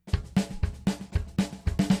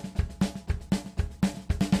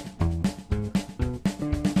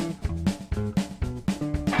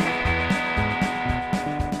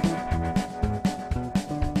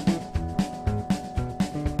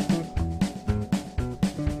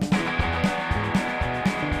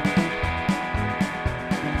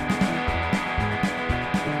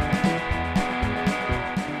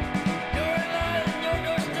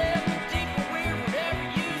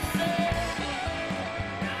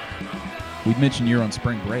We've mentioned you're on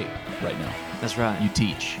spring break right now. That's right. You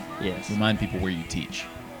teach. Yes. Remind people where you teach.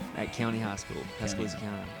 At County High School, Tuscaloosa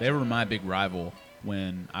County. They were my big rival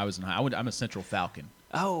when I was in high. I'm a Central Falcon.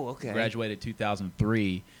 Oh, okay. Graduated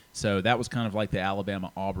 2003, so that was kind of like the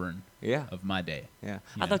Alabama Auburn Yeah. of my day. Yeah.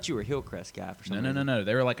 Yeah. I thought you were a Hillcrest guy for some No. reason.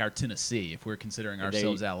 They were like our Tennessee, if we're considering They-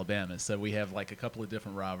 ourselves Alabama. So we have like a couple of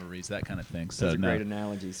different rivalries, that kind of thing. So Those are no. great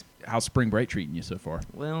analogies. How's spring break treating you so far?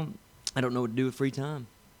 Well, I don't know what to do with free time.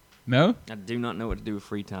 No? I do not know what to do with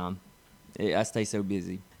free time. I stay so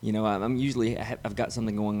busy. You know, I'm usually I've got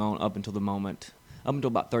something going on up until the moment, up until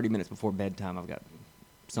about 30 minutes before bedtime. I've got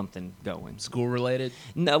something going. School related?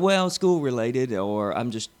 No, well, school related, or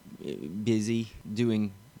I'm just busy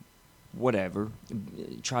doing whatever.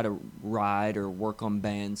 Try to write or work on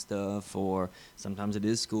band stuff, or sometimes it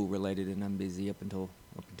is school related, and I'm busy up until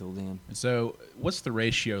then. So what's the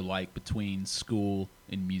ratio like between school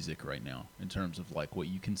and music right now in terms of like what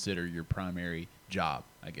you consider your primary job,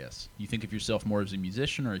 I guess? You think of yourself more as a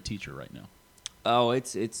musician or a teacher right now? Oh,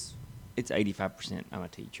 it's 85% I'm a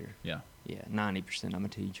teacher. Yeah. Yeah, 90% I'm a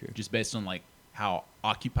teacher. Just based on like how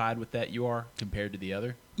occupied with that you are compared to the other?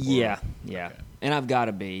 Or- Yeah. Okay. And I've got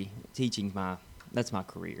to be. Teaching's that's my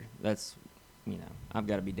career. That's, I've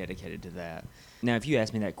got to be dedicated to that. Now, if you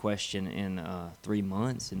ask me that question in 3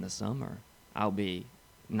 months in the summer, I'll be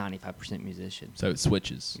 95% musician. So it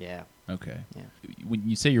switches. Yeah. Okay. Yeah. When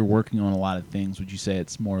you say you're working on a lot of things, would you say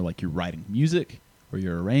it's more like you're writing music, or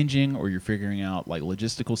you're arranging, or you're figuring out like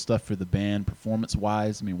logistical stuff for the band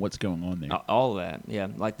performance-wise? I mean, what's going on there? All of that, yeah.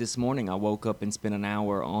 Like this morning, I woke up and spent an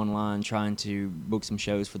hour online trying to book some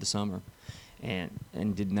shows for the summer, and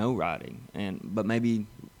did no writing. But maybe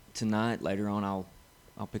tonight, later on, I'll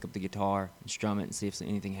pick up the guitar and strum it and see if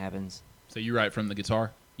anything happens. So you write from the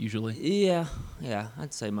guitar usually? Yeah,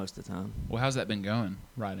 I'd say most of the time. Well, how's that been going,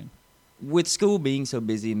 writing? With school being so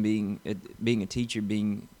busy and being a teacher,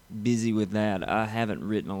 being busy with that, I haven't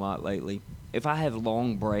written a lot lately. If I have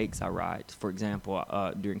long breaks, I write. For example,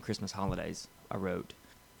 during Christmas holidays, I wrote.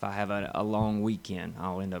 If I have a long weekend,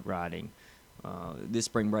 I'll end up writing. This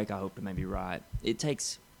spring break, I hope to maybe write. It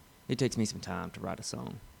takes me some time to write a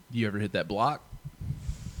song. Do you ever hit that block?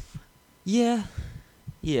 Yeah.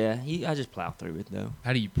 I just plow through it though.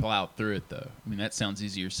 How do you plow through it, though? I mean, that sounds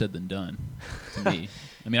easier said than done to me.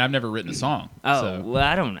 I mean, I've never written a song. Oh, so. well,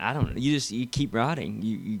 I don't. You keep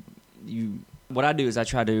writing. You. What I do is I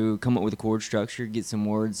try to come up with a chord structure, get some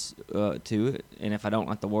words to it, and if I don't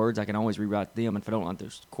like the words, I can always rewrite them. If I don't like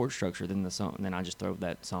the chord structure, then I just throw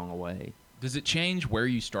that song away. Does it change where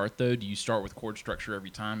you start, though? Do you start with chord structure every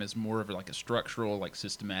time as more of like a structural, like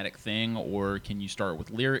systematic thing, or can you start with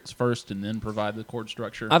lyrics first and then provide the chord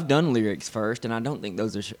structure? I've done lyrics first, and I don't think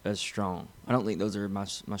those are as strong. I don't think those are my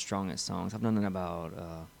strongest songs. I've written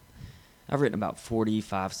about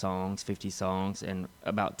 45 songs, 50 songs, and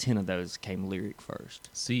about 10 of those came lyric first.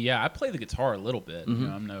 See, yeah, I play the guitar a little bit.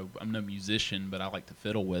 Mm-hmm. You know, I'm no musician, but I like to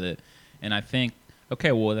fiddle with it. And I think,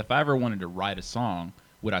 okay, well, if I ever wanted to write a song,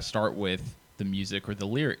 would I start with the music or the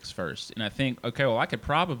lyrics first? And I think, okay, well, I could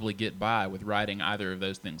probably get by with writing either of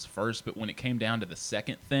those things first, but when it came down to the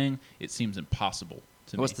second thing, it seems impossible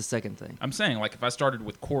to me. What's the second thing? I'm saying, like, if I started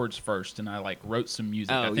with chords first and I, like, wrote some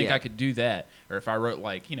music, I Oh, think yeah. I could do that. Or if I wrote,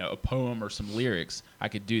 like, a poem or some lyrics, I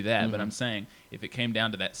could do that. But Mhm. I'm saying, if it came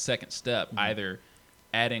down to that second step, either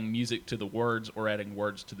adding music to the words or adding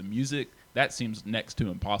words to the music, that seems next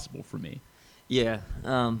to impossible for me. Yeah.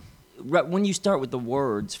 Right, when you start with the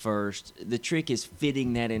words first, the trick is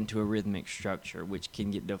fitting that into a rhythmic structure, which can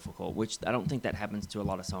get difficult, which I don't think that happens to a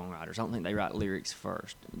lot of songwriters. I don't think they write lyrics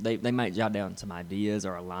first. They might jot down some ideas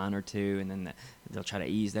or a line or two, and then they'll try to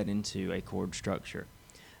ease that into a chord structure.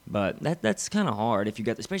 But that's kind of hard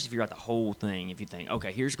especially if you write the whole thing. If you think,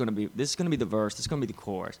 okay, this is going to be the verse, this is going to be the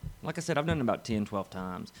chorus. Like I said, I've done it about 10, 12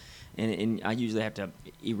 times, and I usually have to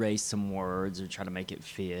erase some words or try to make it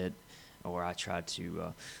fit, or I try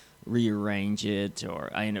to rearrange it,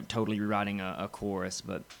 or I end up totally rewriting a chorus.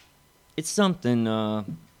 But it's something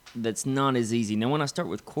that's not as easy. Now, when I start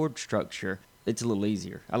with chord structure, it's a little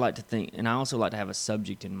easier. I like to think, and I also like to have a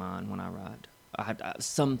subject in mind when I write. I have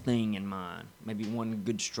something in mind, maybe one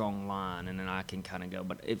good strong line, and then I can kind of go.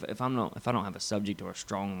 But if I don't have a subject or a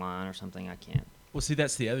strong line or something, I can't. Well, see,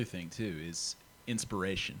 that's the other thing, too, is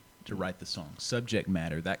inspiration to write the song, subject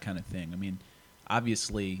matter, that kind of thing. I mean,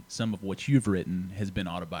 obviously, some of what you've written has been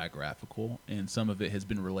autobiographical, and some of it has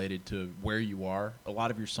been related to where you are. A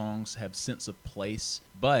lot of your songs have sense of place,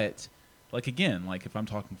 but Like, again, like if I'm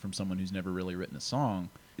talking from someone who's never really written a song,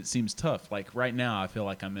 it seems tough. Like right now, I feel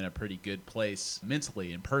like I'm in a pretty good place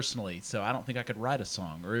mentally and personally, so I don't think I could write a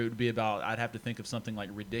song. Or it would be about, I'd have to think of something like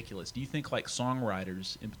ridiculous. Do you think like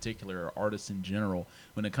songwriters in particular, or artists in general,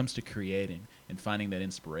 when it comes to creating and finding that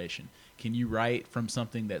inspiration, can you write from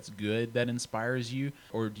something that's good that inspires you,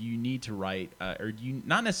 or do you need to write, or do you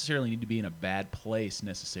not necessarily need to be in a bad place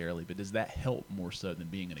necessarily, but does that help more so than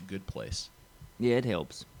being in a good place? Yeah, it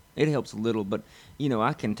helps. It helps a little, but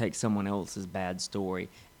I can take someone else's bad story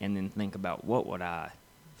and then think about what would I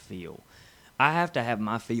feel. I have to have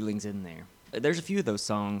my feelings in there. There's a few of those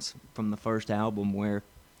songs from the first album where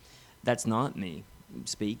that's not me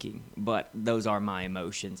speaking, but those are my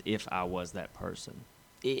emotions if I was that person.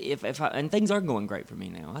 If I, and things are going great for me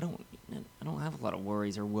now. I don't have a lot of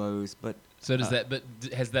worries or woes, but So has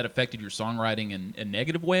that affected your songwriting in a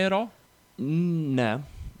negative way at all? no.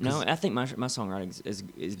 No, I think my songwriting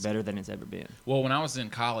is better than it's ever been. Well, when I was in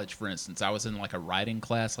college, for instance, I was in like a writing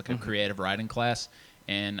class, like a creative writing class,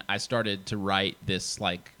 and I started to write this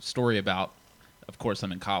like story about, of course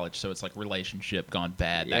I'm in college, so it's like relationship gone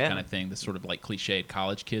bad, that kind of thing, this sort of like cliched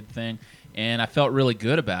college kid thing. And I felt really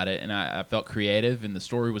good about it, and I felt creative, and the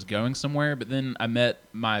story was going somewhere. But then I met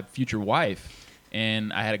my future wife,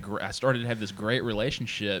 and I started to have this great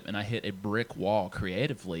relationship, and I hit a brick wall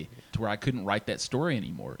creatively to where I couldn't write that story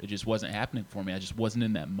anymore. It just wasn't happening for me. I just wasn't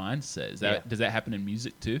in that mindset. Does that happen in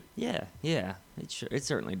music too? Yeah, it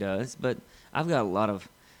certainly does. But I've got a lot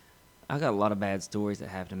of bad stories that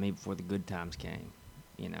happened to me before the good times came.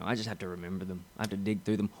 I just have to remember them. I have to dig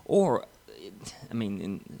through them. Or,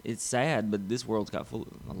 it's sad, but this world's got full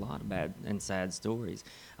of a lot of bad and sad stories.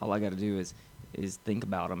 All I got to do is think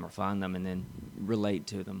about them or find them and then relate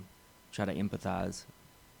to them, try to empathize.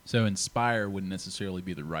 So inspire wouldn't necessarily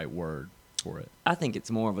be the right word for it. I think it's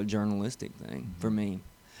more of a journalistic thing for me.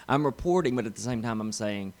 I'm reporting, but at the same time I'm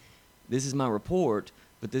saying, this is my report,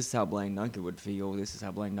 but this is how Blaine Duncan would feel. This is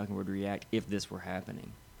how Blaine Duncan would react if this were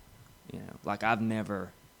happening. Like I've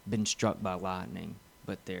never been struck by lightning,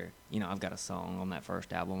 but I've got a song on that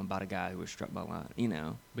first album about a guy who was struck by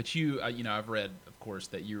lightning, But you, I've read, of course,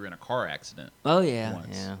 that you were in a car accident. Oh, yeah, once,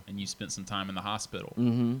 yeah. And you spent some time in the hospital.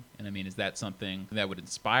 Mm-hmm. And is that something that would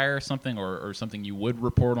inspire something, or something you would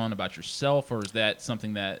report on about yourself, or is that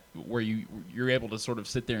something that where you're able to sort of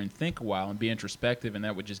sit there and think a while and be introspective, and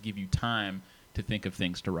that would just give you time to think of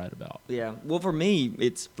things to write about? Yeah. Well, for me,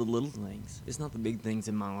 it's the little things. It's not the big things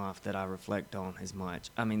in my life that I reflect on as much.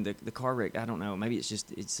 The car wreck, I don't know. Maybe it's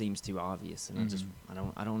just, it seems too obvious, and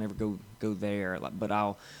I don't ever go there. But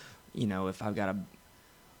I'll, if I've got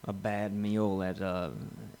a bad meal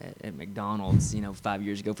at McDonald's, 5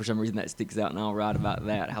 years ago, for some reason that sticks out, and I'll write about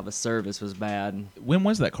that, how the service was bad. When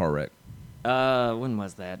was that car wreck? When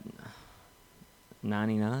was that?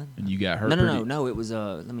 99. And you got hurt? No. It was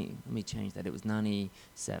let me change that. It was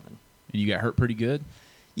 97. And you got hurt pretty good?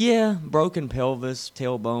 Yeah, broken pelvis,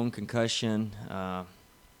 tailbone, concussion, a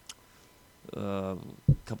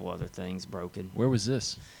couple other things broken. Where was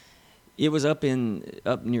this? It was up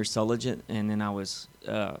near Sulligent, and then I was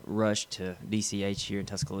rushed to DCH here in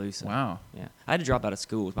Tuscaloosa. Wow. Yeah, I had to drop out of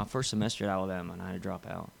school. It was my first semester at Alabama, and I had to drop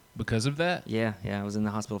out. Because of that? Yeah. I was in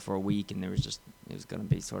the hospital for a week, and it was going to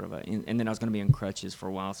be sort of and then I was going to be on crutches for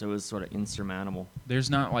a while, so it was sort of insurmountable. There's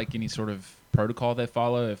not like any sort of protocol they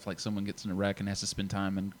follow if like someone gets in a wreck and has to spend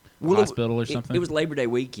time in a hospital or something? It was Labor Day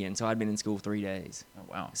weekend, so I'd been in school 3 days. Oh,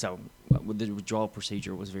 wow. So the withdrawal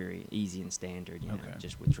procedure was very easy and standard,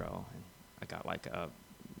 just withdraw. And I got like a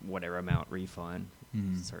whatever amount refund,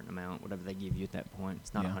 a certain amount, whatever they give you at that point.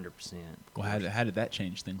 It's not 100%. Well, how did that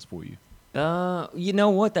change things for you? You know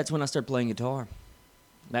what? That's when I started playing guitar.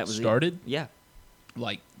 That was started? Yeah.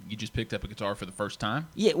 Like you just picked up a guitar for the first time?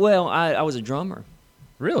 Yeah. Well, I was a drummer.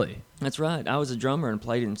 Really? That's right. I was a drummer and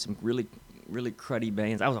played in some really cruddy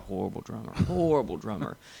bands. I was a horrible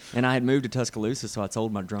drummer. And I had moved to Tuscaloosa, so I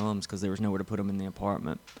sold my drums because there was nowhere to put them in the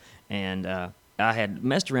apartment. And I had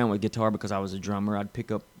messed around with guitar because I was a drummer. I'd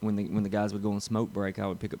pick up when the guys would go on smoke break. I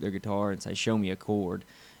would pick up their guitar and say, "Show me a chord,"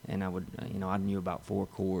 and I would, I knew about 4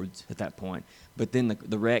 chords at that point. But then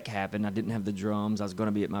the wreck happened. I didn't have the drums. I was going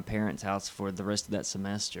to be at my parents' house for the rest of that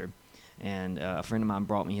semester, and a friend of mine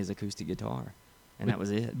brought me his acoustic guitar, and that was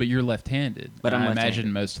it. But you're left-handed. But I I'm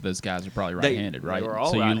imagine most of those guys are probably right-handed, right? They were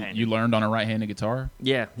all so right-handed. you learned on a right-handed guitar?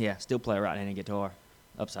 Yeah. Still play a right-handed guitar,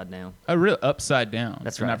 upside down. Oh, really? Upside down.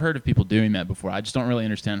 That's and right. I've heard of people doing that before. I just don't really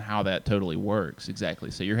understand how that totally works exactly.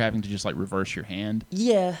 So you're having to just like reverse your hand?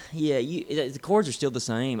 Yeah. The chords are still the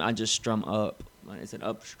same. I just strum up. It's an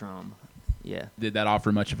up strum. Yeah. Did that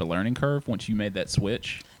offer much of a learning curve once you made that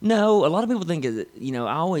switch? No, a lot of people think that,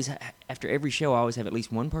 I always, after every show, I always have at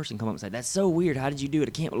least one person come up and say, "That's so weird. How did you do it?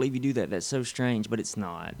 I can't believe you do that. That's so strange." But it's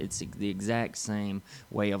not. It's the exact same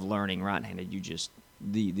way of learning right-handed. You just,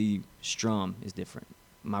 the strum is different.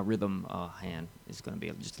 My rhythm hand is going to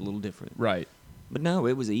be just a little different. Right. But no,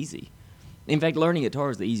 it was easy. In fact, learning guitar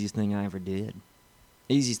is the easiest thing I ever did.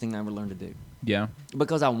 Easiest thing I ever learned to do. Yeah.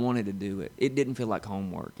 Because I wanted to do it. It didn't feel like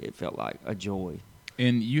homework. It felt like a joy.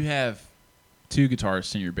 And you have 2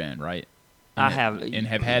 guitarists in your band, right? I have. And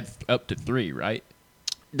have had up to 3, right?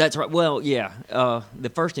 That's right. Well, yeah. The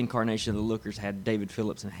first incarnation of the Lookers had David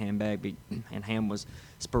Phillips and Ham Bagby, and Ham was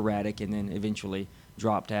sporadic and then eventually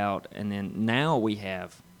dropped out. And then now we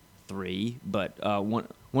have 3, but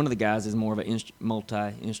one of the guys is more of a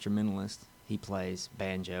multi-instrumentalist. He plays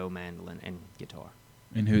banjo, mandolin, and guitar.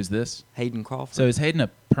 And who is this? Hayden Crawford. So is Hayden a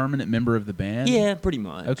permanent member of the band? Yeah, pretty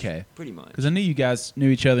much. Okay. Pretty much. Because I knew you guys knew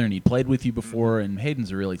each other and he played with you before, and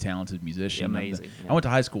Hayden's a really talented musician. Yeah, amazing. I went to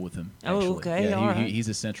high school with him. Oh, Actually. okay, Yeah, all right. he's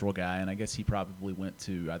a Central guy, and I guess he probably went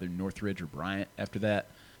to either Northridge or Bryant after that.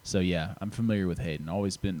 So yeah, I'm familiar with Hayden.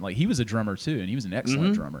 Always been he was a drummer too, and he was an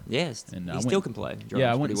excellent drummer. Yes, And he still can play.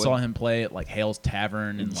 Yeah, I went and pretty saw well. him play at Hale's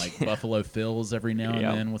Tavern and Buffalo Phil's every now and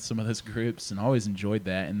Yep. then with some of those groups, and always enjoyed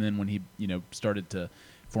that. And then when he started to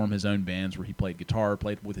form his own bands where he played guitar,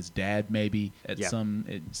 played with his dad maybe at Yeah. some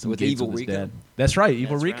With gigs Evil with his Rico. dad. That's right,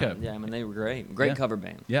 Evil That's Rico. right. Yeah, I mean they were great. Great Yeah. cover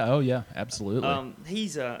band. Yeah, oh yeah, absolutely.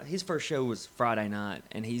 His first show was Friday night,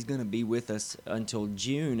 and he's going to be with us until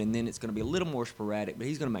June, and then it's going to be a little more sporadic. But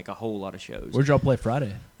he's going to make a whole lot of shows. Where'd y'all play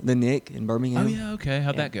Friday? The Nick in Birmingham. Oh yeah, okay.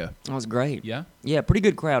 How'd Yeah. that go? That was great. Yeah. Yeah, pretty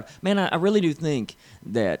good crowd. Man, I really do think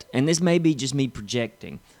that, and this may be just me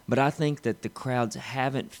projecting, but I think that the crowds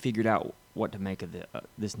haven't figured out what to make of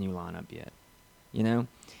this new lineup yet.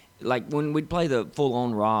 Like when we'd play the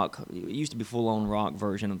full-on rock, it used to be full-on rock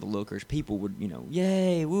version of the Lookers, people would,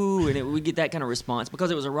 yay, woo, and we'd get that kind of response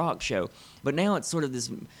because it was a rock show. But now it's sort of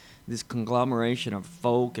this conglomeration of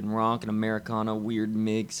folk and rock and Americana, weird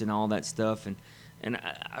mix and all that stuff, and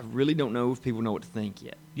I really don't know if people know what to think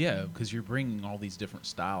yet. Yeah, because you're bringing all these different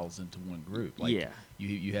styles into one group. Yeah.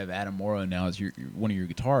 You have Adam Morrow now as one of your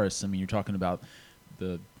guitarists. I mean, you're talking about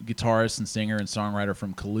the guitarist and singer and songwriter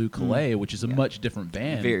from Kalu Kalei, which is a much different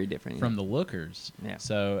band. Very different, from yeah. the Lookers. Yeah.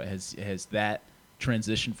 So has that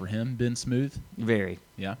transition for him been smooth? Very.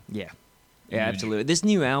 Yeah. Yeah. And Yeah, absolutely. This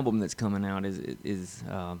new album that's coming out is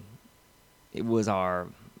it was our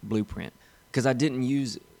blueprint because I didn't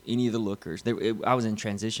use any of the Lookers. I was in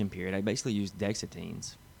transition period. I basically used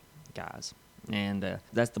Dexatines guys, and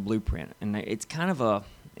that's the blueprint. And it's kind of a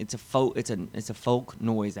folk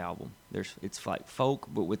noise album. It's like folk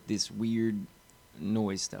but with this weird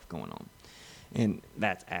noise stuff going on. And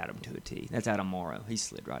that's Adam to a T. That's Adam Morrow. He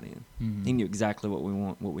slid right in. Mhm. He knew exactly what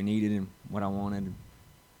we needed, and what I wanted.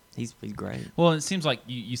 He's great. Well, it seems like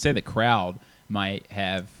you say the crowd might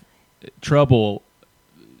have trouble,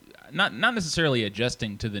 not necessarily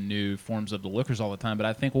adjusting to the new forms of the Lookers all the time, but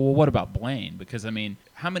I think, well, what about Blaine? Because, I mean,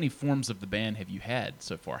 how many forms of the band have you had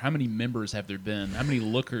so far? How many members have there been? How many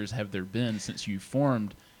Lookers have there been since you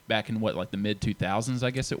formed back in, the mid-2000s,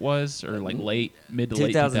 I guess it was? Or, mid to late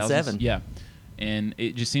 2007. 2000s? Yeah. And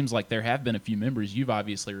it just seems like there have been a few members. You've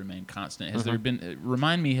obviously remained constant. Has there been,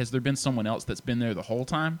 remind me, has there been someone else that's been there the whole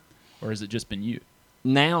time? Or has it just been you?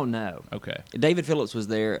 Now, no. Okay. David Phillips was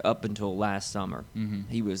there up until last summer. Mhm.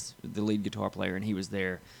 He was the lead guitar player, and he was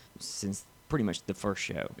there since pretty much the first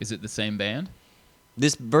show. Is it the same band?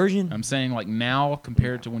 This version, I'm saying now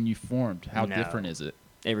compared to when you formed, how No. different is it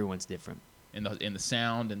everyone's different. in the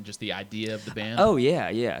sound and just the idea of the band? Oh,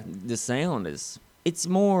 yeah. The sound it's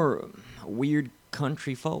more weird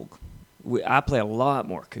country folk. I play a lot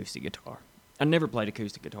more acoustic guitar. I never played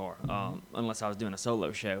acoustic guitar unless I was doing a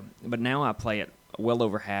solo show. But now I play it well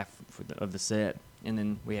over half of the set. And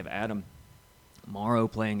then we have Adam Morrow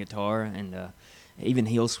playing guitar, and even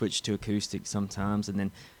he'll switch to acoustic sometimes. And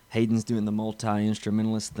then Hayden's doing the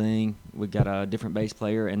multi-instrumentalist thing. We've got a different bass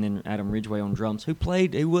player, and then Adam Ridgway on drums, who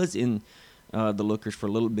was in the Lookers for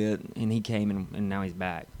a little bit, and he came and now he's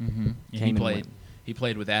back. Mm-hmm. Came and He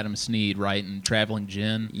played with Adam Sneed, right, and Traveling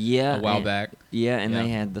Gin Yeah, a while and- back. Yeah, and Yeah. they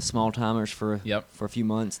had the Small Timers for a few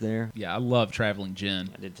months there. Yeah, I love Traveling Gin.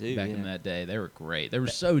 I did too, Back in yeah. that day, they were great. They were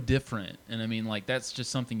so different, and I mean, that's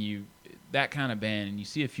just something that kind of band, and you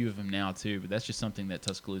see a few of them now too. But that's just something that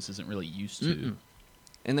Tuscaloosa isn't really used to. Mm-mm.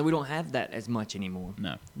 And then we don't have that as much anymore.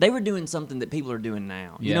 No. They were doing something that people are doing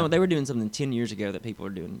now. You Yeah. know, they were doing something 10 years ago that people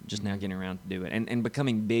are doing, just now getting around to do it, and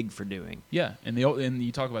becoming big for doing. Yeah, and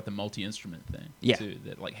you talk about the multi-instrument thing Yeah. too.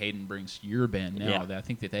 That Hayden brings to your band now. Yeah. That I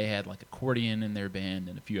think that they had accordion in their band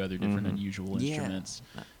and a few other different Mhm. unusual Yeah. instruments.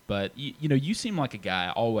 But you know, you seem like a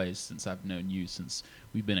guy always since I've known you since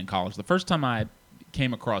we've been in college. The first time I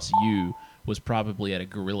came across you was probably at a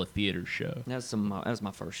Guerrilla Theater show. That was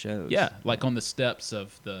my first show. Yeah, like on the steps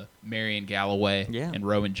of the Marion Galloway Yeah. and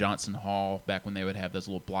Rowan Johnson Hall back when they would have those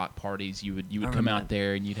little block parties. You would come remember out that.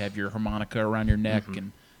 there and you'd have your harmonica around your neck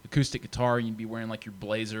and acoustic guitar, and you'd be wearing like your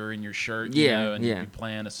blazer and your shirt, you Yeah, know, and yeah. you'd be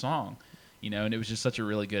playing a song, you know, and it was just such a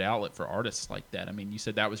really good outlet for artists like that. I mean, you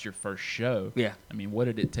said that was your first show. Yeah. I mean, what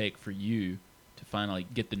did it take for you to finally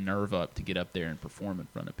get the nerve up to get up there and perform in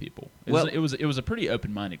front of people? It was a pretty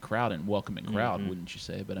open-minded crowd and welcoming crowd, wouldn't you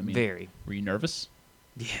say? But I mean, Very. were you nervous?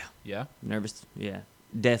 Yeah. Yeah. Nervous. Yeah.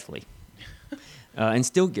 Deathly. And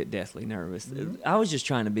still get deathly nervous. I was just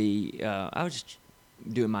trying to be. I was just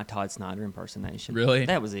doing my Todd Snyder impersonation. Really?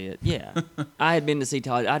 That was it. Yeah. I had been to see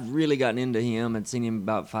Todd. I'd really gotten into him. I'd seen him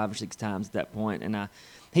about 5 or 6 times at that point, and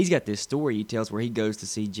he's got this story he tells where he goes to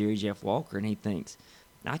see Jerry Jeff Walker, and he thinks,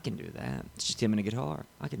 I can do that. It's just him and a guitar.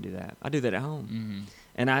 I can do that. I do that at home. Mm-hmm.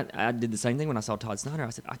 And I did the same thing when I saw Todd Snyder. I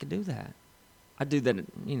said, I could do that. I do that,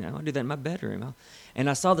 you know, I do that in my bedroom. And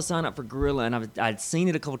I saw the sign up for Guerrilla, and I'd seen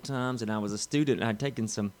it a couple times, and I was a student, and I'd taken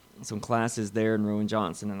some classes there in Rowan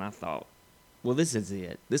Johnson, and I thought, well, this is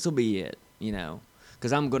it. This will be it, you know,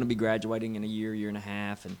 because I'm going to be graduating in a year and a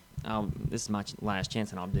half, and this is my last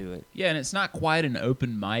chance, and I'll do it. Yeah, and it's not quite an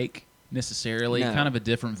open mic necessarily. No. Kind of a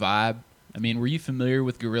different vibe. I mean, were you familiar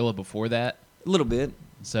with Guerrilla before that? A little bit.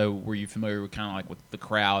 So were you familiar with kind of like with the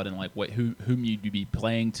crowd and like whom you'd be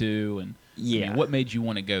playing to, and I Yeah. mean, what made you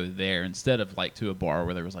want to go there instead of like to a bar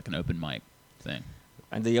where there was like an open mic thing?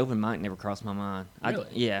 And the open mic never crossed my mind. Really?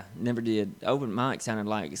 Yeah, never did. Open mic sounded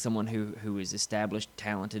like someone who was established,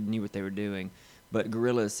 talented, knew what they were doing. But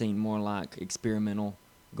Guerrilla seemed more like experimental.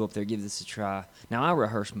 Go up there, give this a try. Now I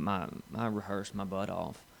rehearsed my butt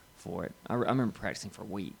off for it. I remember practicing for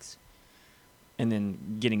weeks, and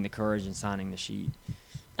then getting the courage and signing the sheet.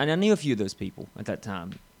 And I knew a few of those people at that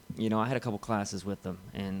time. You know, I had a couple classes with them,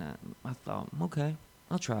 and I thought, okay,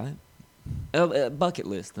 I'll try it. A bucket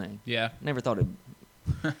list thing. Yeah. Never thought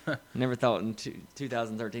in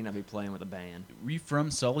 2013 I'd be playing with a band. Were you from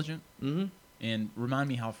Sulligent? Mm-hmm. And remind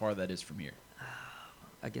me how far that is from here.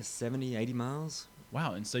 I guess 70, 80 miles.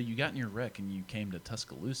 Wow, and so you got in your wreck and you came to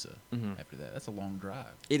Tuscaloosa after that. That's a long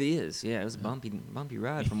drive. It is, yeah. It was a bumpy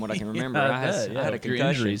ride from what I can remember. Yeah, I had a with your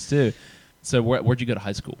concussion. injuries too. So where'd you go to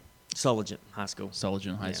high school? Sulligent High School.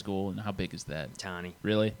 Sulligent High Yeah. School, and how big is that? Tiny.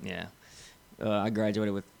 Really? Yeah. I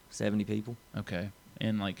graduated with 70 people. Okay.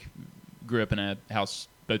 And like grew up in a house,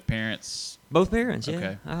 both parents. Both parents, yeah.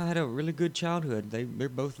 Okay. I had a really good childhood. They're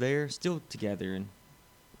both there, still together,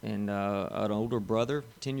 and an older brother,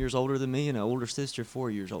 10 years older than me, and an older sister, 4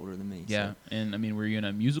 years older than me. Yeah. So. And I mean, were you in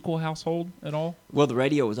a musical household at all? Well, the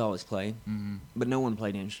radio was always played, Mm-hmm. but no one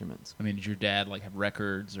played instruments. I mean, did your dad like have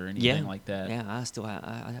records or anything like that? Yeah, I still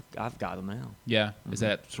have. I've got them now. Yeah. Is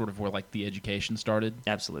that sort of where like the education started?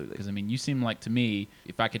 Absolutely. Because I mean, you seem like to me,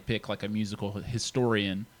 if I could pick like a musical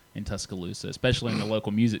historian in Tuscaloosa, especially in the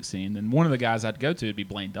local music scene, then one of the guys I'd go to would be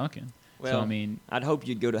Blaine Duncan. Well, so I mean, I'd hope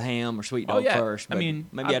you'd go to Ham or Sweet oh Dog yeah, first. I But mean,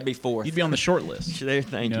 maybe I'd be fourth. You'd be on the short list. There,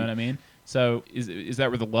 thank you know you. what I mean? So is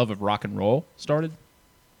that where the love of rock and roll started?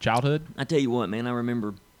 Childhood? I tell you what, man, I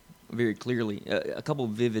remember very clearly a couple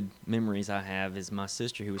of vivid memories I have is my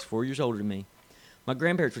sister, who was 4 years older than me. My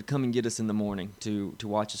grandparents would come and get us in the morning to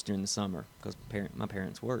watch us during the summer because my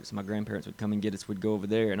parents worked. So my grandparents would come and get us. We'd go over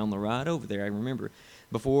there, and on the ride over there, I remember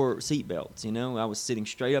before seatbelts, you know, I was sitting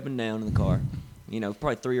straight up and down in the car, you know,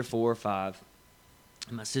 probably 3 or 4 or 5.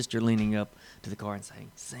 And my sister leaning up to the car and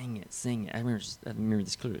saying, "Sing it, sing it." I remember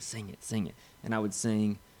this clearly. Sing it, sing it. And I would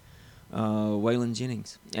sing Waylon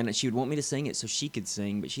Jennings, and she would want me to sing it so she could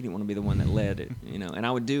sing, but she didn't want to be the one that led it, you know. And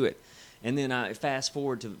I would do it. And then I fast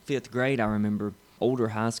forward to 5th grade. I remember older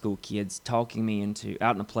high school kids talking me into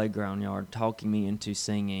out in the playground yard, talking me into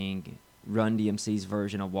singing Run DMC's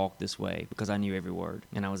version of "Walk This Way" because I knew every word,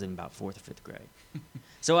 and I was in about 4th or 5th grade.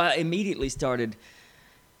 So I immediately started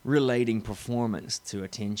relating performance to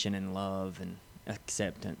attention and love and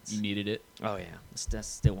acceptance. You needed it. Oh yeah, that's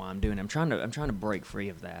still why I'm doing it. I'm trying to break free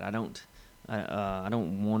of that. I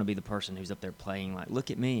don't want to be the person who's up there playing like,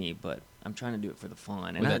 look at me, but I'm trying to do it for the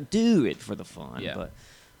fun, and I do it for the fun. Yeah. But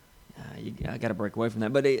I got to break away from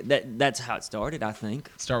that. But that's how it started, I think.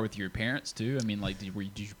 Start with your parents too. I mean, like, did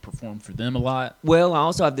you perform for them a lot? Well, I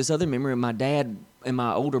also have this other memory of my dad and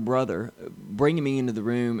my older brother bringing me into the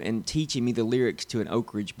room and teaching me the lyrics to an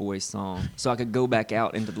Oak Ridge Boys song so I could go back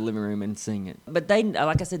out into the living room and sing it. But they,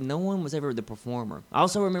 like I said, no one was ever the performer. I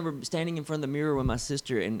also remember standing in front of the mirror with my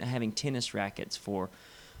sister and having tennis rackets for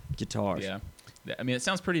guitars. Yeah. I mean, it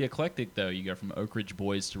sounds pretty eclectic though. You go from Oak Ridge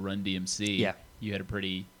Boys to Run DMC. Yeah. You had a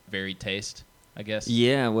pretty varied taste, I guess.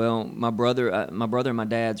 Yeah, well, my brother and my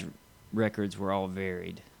dad's records were all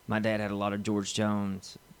varied. My dad had a lot of George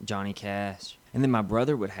Jones, Johnny Cash, and then my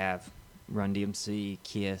brother would have Run DMC,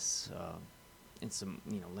 Kiss, and some,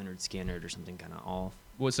 Leonard Skinner or something kind of off.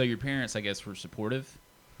 Well, so your parents, I guess, were supportive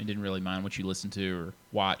and didn't really mind what you listened to or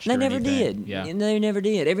watched. They or never anything. did. Yeah. They never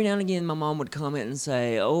did. Every now and again, my mom would comment and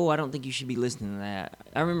say, "Oh, I don't think you should be listening to that."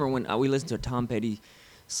 I remember when we listened to a Tom Petty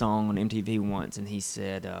song on MTV once, and he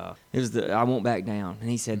said, "It was the I Won't Back Down," and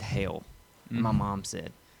he said, "Hell," and my mom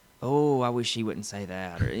said, "Oh, I wish she wouldn't say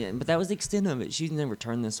that." But that was the extent of it. She's never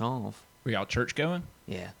turned this off. Were y'all church going?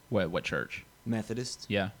 Yeah, What church? Methodist.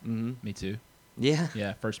 Yeah. Mm-hmm. Me too. Yeah.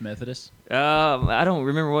 Yeah, First Methodist. I don't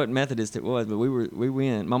remember what Methodist it was, but we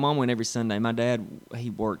went. My mom went every Sunday. My dad, he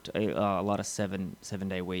worked a lot of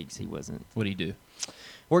 7-day weeks. He wasn't. What do you do?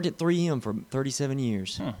 Worked at 3M for 37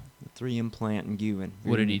 years. Huh. The 3M plant in Gewin.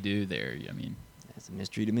 What did he do there? I mean, That's a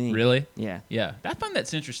mystery to me. really? Yeah. Yeah. I find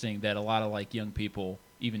that's interesting that a lot of like young people,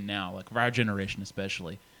 even now, like of our generation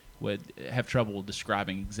especially, would have trouble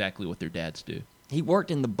describing exactly what their dads do. He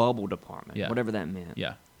worked in the bubble department, Yeah. whatever that meant.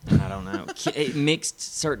 Yeah. I don't know. It mixed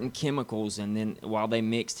certain chemicals, and then while they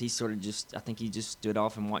mixed, he sort of I think he just stood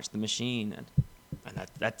off and watched the machine. And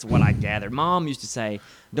that's what I gathered. Mom used to say,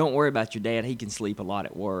 "Don't worry about your dad. He can sleep a lot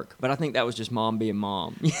at work." But I think that was just mom being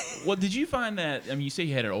mom. Well, did you find that? I mean, you say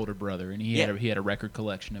you had an older brother, and he had a record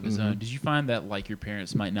collection of his own. Did you find that like your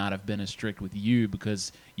parents might not have been as strict with you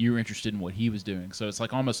because you were interested in what he was doing? So it's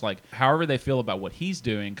like almost like however they feel about what he's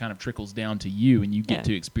doing kind of trickles down to you, and you get Yeah.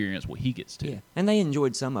 to experience what he gets to. Yeah, and they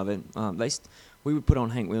enjoyed some of it. We would put on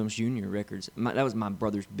Hank Williams Jr. records. That was my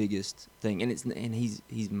brother's biggest thing, and he's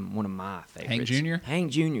one of my favorites. Jr.?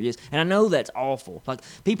 Hank Jr. Yes, and I know that's awful. Like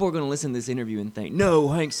people are going to listen to this interview and think, "No,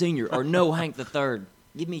 Hank Sr." or "No, Hank the Third."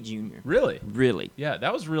 Give me Jr. Really? Really. Yeah,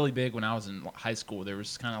 that was really big when I was in high school. There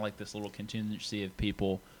was kind of like this little contingency of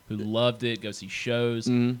people who loved it, go see shows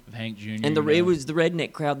of Hank Jr. And it was the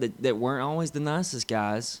redneck crowd that weren't always the nicest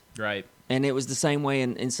guys. right. And it was the same way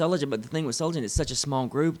in Sullivan. But the thing with Sullivan, it's such a small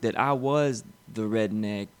group that I was the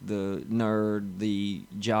redneck, the nerd, the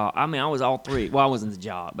jock. I mean, I was all three. Well, I wasn't the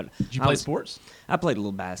jock, but Did you play sports? I played a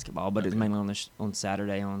little basketball, but it was mainly on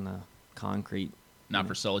Saturday on the concrete. Not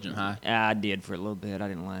for Sulligent High. I did for a little bit. I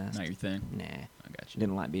didn't last. Not your thing. Nah, I got you.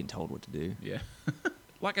 didn't like being told what to do. Yeah.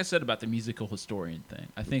 Like I said about the musical historian thing,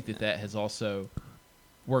 I think that has also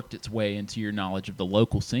worked its way into your knowledge of the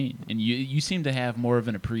local scene. And you seem to have more of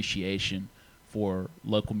an appreciation for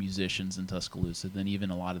local musicians in Tuscaloosa than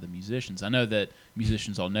even a lot of the musicians. I know that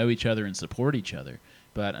musicians all know each other and support each other,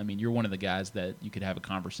 but I mean, you're one of the guys that you could have a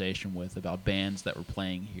conversation with about bands that were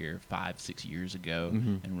playing here 5-6 years ago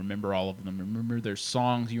and remember all of them. Remember their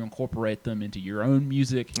songs, you incorporate them into your own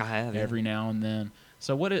music I have, yeah. every now and then.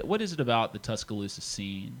 So what is it about the Tuscaloosa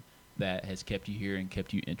scene that has kept you here and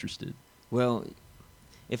kept you interested? Well,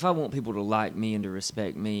 if I want people to like me and to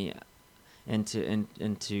respect me and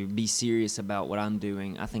to be serious about what I'm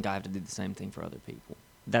doing, I think I have to do the same thing for other people.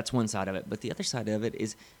 That's one side of it. But the other side of it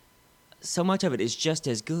is so much of it is just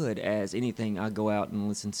as good as anything I go out and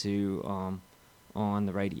listen to on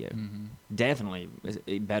the radio. Mm-hmm. Definitely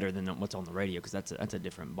better than what's on the radio because that's a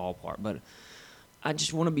different ballpark. But I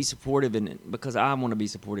just want to be supportive in it because I want to be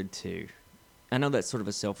supported too. I know that's sort of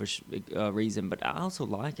a selfish reason, but I also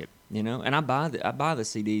like it, And I buy the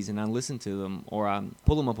CDs and I listen to them, or I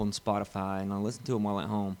pull them up on Spotify and I listen to them while at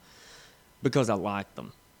home because I like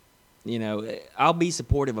them. I'll be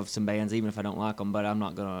supportive of some bands even if I don't like them, but I'm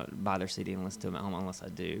not gonna buy their CD and listen to them at home unless I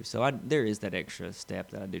do. So there is that extra step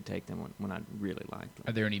that I do take them when I really like them.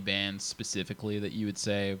 Are there any bands specifically that you would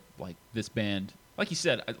say, like this band? Like you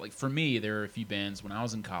said, like for me, there are a few bands when I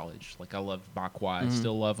was in college. Like I loved Bakwai,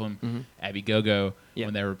 still love them. Abby Go-Go,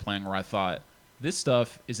 when they were playing, where I thought this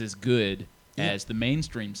stuff is as good as the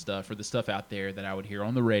mainstream stuff or the stuff out there that I would hear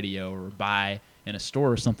on the radio or buy in a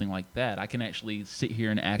store or something like that. I can actually sit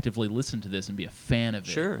here and actively listen to this and be a fan of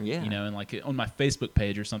it. Sure, yeah. And like on my Facebook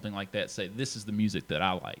page or something like that, say this is the music that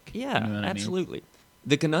I like. Yeah, You know what absolutely. I mean?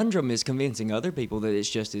 The conundrum is convincing other people that it's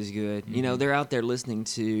just as good. They're out there listening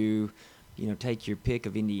to, take your pick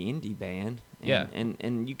of indie band.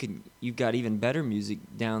 And you've got even better music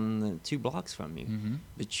down the 2 blocks from you,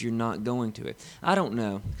 but you're not going to it. I don't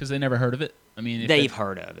know. Because they never heard of it? I mean, they've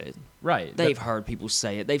heard of it. Right. They've heard people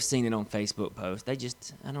say it. They've seen it on Facebook posts. They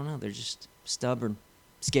just, I don't know, they're just stubborn,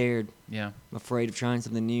 scared, afraid of trying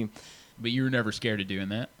something new. But you were never scared of doing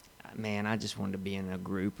that? Man, I just wanted to be in a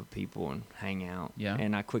group of people and hang out. Yeah.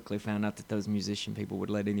 And I quickly found out that those musician people would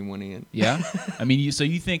let anyone in. Yeah. I mean, so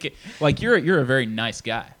you think like you're a very nice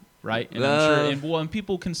guy. right? And I'm sure, and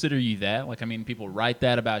people consider you that. Like, I mean, people write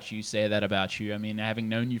that about you, say that about you. I mean, having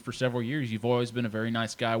known you for several years, you've always been a very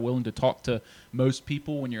nice guy, willing to talk to most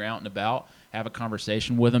people when you're out and about, have a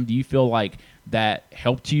conversation with them. Do you feel like that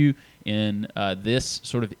helped you in this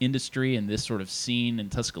sort of industry and this sort of scene in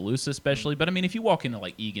Tuscaloosa especially? But I mean, if you walk into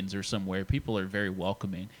like Egan's or somewhere, people are very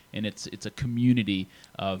welcoming, and it's a community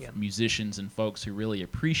of musicians and folks who really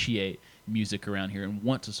appreciate music around here and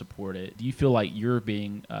want to support it. Do you feel like you're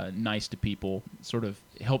being nice to people sort of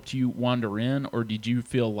helped you wander in, or did you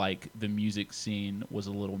feel like the music scene was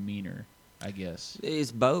a little meaner, I guess?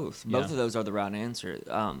 It's both. Both Yeah. of those are the right answer.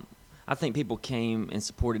 I think people came and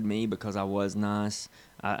supported me because I was nice.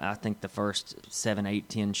 I think the first 7, 8,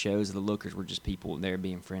 10 shows of the Lookers were just people there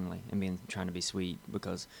being friendly and trying to be sweet,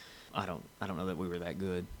 because I don't know that we were that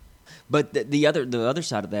good. But the other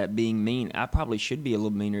side of that, being mean, I probably should be a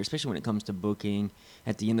little meaner, especially when it comes to booking.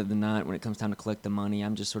 At the end of the night, when it comes time to collect the money,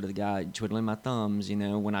 I'm just sort of the guy twiddling my thumbs,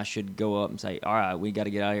 when I should go up and say, all right, we got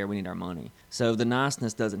to get out of here, we need our money. So the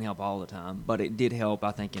niceness doesn't help all the time, but it did help,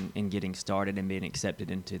 I think, in getting started and being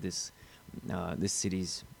accepted into this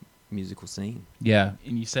city's musical scene. Yeah,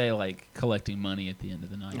 and you say like collecting money at the end of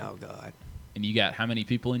the night. Oh, God. And you got how many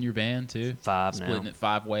people in your band too? 5 now. Splitting it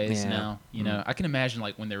 5 ways Yeah. now. I can imagine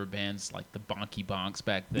like when there were bands like the Bonky Bonks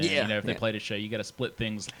back then. Yeah. If they played a show, you got to split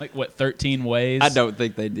things like 13 ways. I don't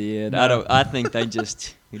think they did. No. I think they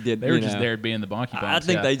just did. They were just there being the Bonky Bonks. I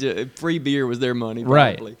think yeah. they just free beer was their money.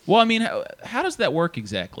 Right. Probably. Well, I mean, how does that work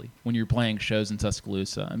exactly when you're playing shows in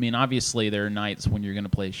Tuscaloosa? I mean, obviously there are nights when you're going to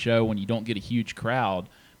play a show when you don't get a huge crowd,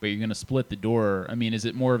 but you're going to split the door. I mean, is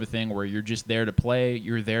it more of a thing where you're just there to play,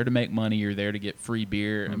 you're there to make money, you're there to get free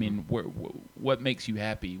beer? Mm-hmm. I mean, what makes you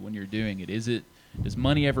happy when you're doing it? Does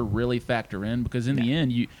money ever really factor in? Because in the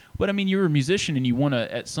end, you're a musician and you want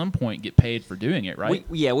to at some point get paid for doing it, right?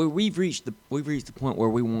 We've reached the point where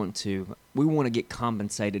we want to get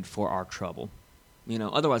compensated for our trouble.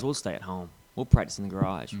 Otherwise we'll stay at home. We'll practice in the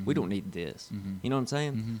garage. Mm-hmm. We don't need this. Mm-hmm. You know what I'm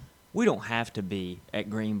saying? Mm-hmm. We don't have to be at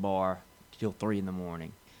Green Bar till 3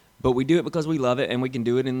 a.m. But we do it because we love it, and we can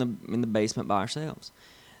do it in the basement by ourselves.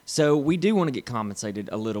 So we do want to get compensated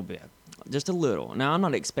a little bit, just a little. Now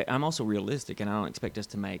I'm also realistic, and I don't expect us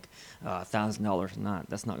to make $1,000 a night.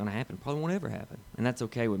 That's not going to happen. Probably won't ever happen, and that's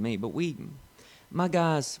okay with me. But my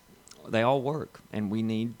guys, they all work, and we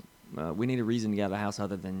need a reason to get out of the house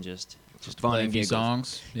other than just fun Play a and few giggles.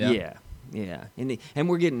 songs. Yeah. And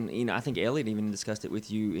we're getting, I think Elliot even discussed it with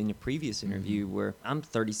you in your previous interview, where I'm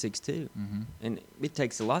 36 too. Mm-hmm. And it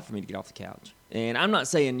takes a lot for me to get off the couch. And I'm not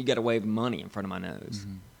saying you got to wave money in front of my nose,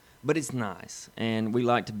 but it's nice. And we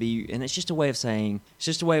like to be, and it's just a way of saying, it's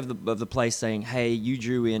just a way of the place saying, hey, you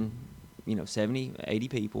drew in, 70, 80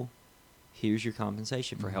 people. Here's your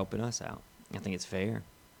compensation for helping us out. I think it's fair.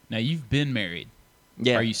 Now, you've been married.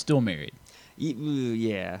 Yeah. Are you still married?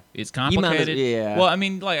 Yeah. It's complicated. Yeah. Well, I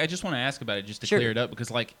mean, I just want to ask about it just to Sure. clear it up,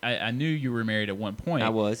 because I knew you were married at one point. I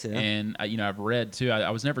was, yeah. And I've read too.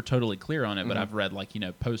 I was never totally clear on it, but I've read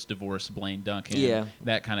post-divorce Blaine Duncan, Yeah.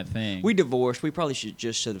 that kind of thing. We divorced. We probably should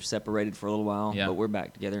have separated for a little while, Yeah. but we're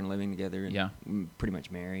back together and living together. And Yeah. pretty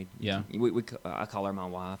much married. Yeah. I call her my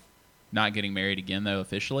wife. Not getting married again though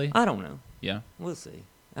officially. I don't know. Yeah. We'll see.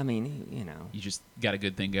 I mean, You just got a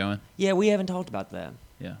good thing going. Yeah, we haven't talked about that.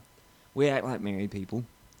 Yeah. We act like married people,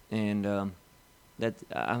 and I'm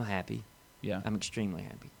happy. Yeah. I'm extremely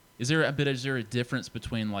happy. Is there a difference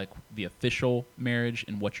between like the official marriage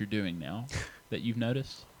and what you're doing now that you've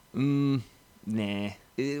noticed? Nah.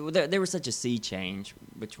 There was such a sea change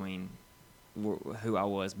between who I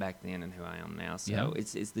was back then and who I am now. So Yeah.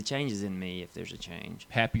 it's the changes in me, if there's a change.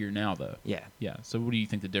 Happier now though. Yeah. Yeah. So what do you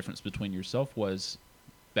think the difference between yourself was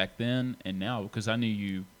back then and now? Because I knew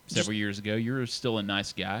you several years ago. You were still a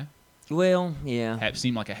nice guy. Well, yeah.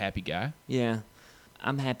 Seemed like a happy guy. Yeah.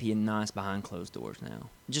 I'm happy and nice behind closed doors now.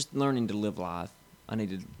 Just learning to live life. I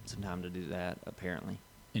needed some time to do that, apparently.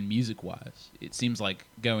 And music-wise, it seems like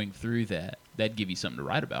going through that'd give you something to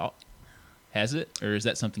write about. Has it? Or is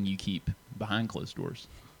that something you keep behind closed doors?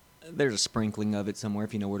 There's a sprinkling of it somewhere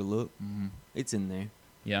if you know where to look. Mm-hmm. It's in there.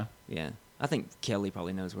 Yeah. Yeah. I think Kelly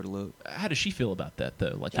probably knows where to look. How does she feel about that,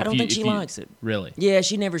 though? Like, I don't think she likes it. Really? Yeah,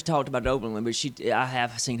 she never's talked about it openly, but I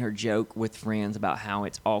have seen her joke with friends about how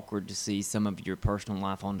it's awkward to see some of your personal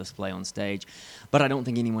life on display on stage. But I don't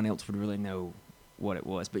think anyone else would really know what it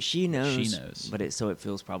was. But she knows. She knows. But so it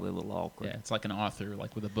feels probably a little awkward. Yeah, it's like an author,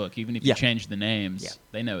 like with a book. Even if you Yeah. change the names, Yeah.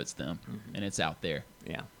 they know it's them, and it's out there.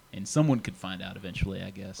 Yeah. And someone could find out eventually, I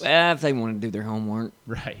guess. Well, if they want to do their homework.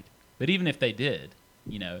 Right. But even if they did,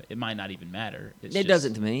 it might not even matter. It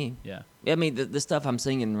doesn't to me. Yeah. I mean, the stuff I'm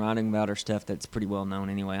singing and writing about are stuff that's pretty well known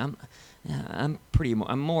anyway.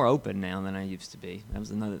 I'm more open now than I used to be.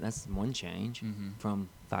 That's one change from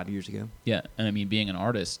 5 years ago. Yeah, and I mean, being an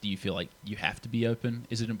artist, do you feel like you have to be open?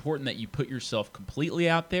 Is it important that you put yourself completely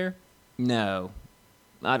out there? No,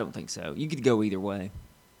 I don't think so. You could go either way.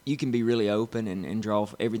 You can be really open and draw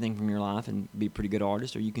everything from your life and be a pretty good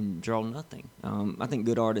artist, or you can draw nothing. I think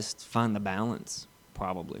good artists find the balance,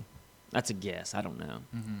 probably. That's a guess. I don't know.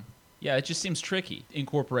 Mm-hmm. Yeah, it just seems tricky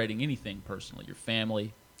incorporating anything personal. Your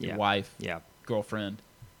family, your wife, girlfriend,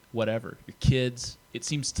 whatever, your kids. It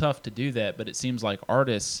seems tough to do that, but it seems like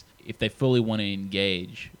artists, if they fully want to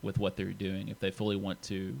engage with what they're doing, if they fully want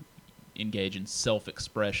to engage in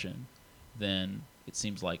self-expression, then it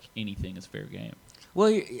seems like anything is fair game.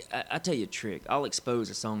 Well, I tell you a trick. I'll expose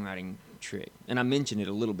a songwriting trick, and I mentioned it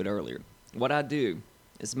a little bit earlier. What I do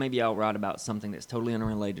is maybe I'll write about something that's totally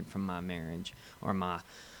unrelated from my marriage or my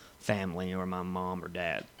family or my mom or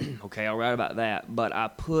dad. Okay, I'll write about that, but I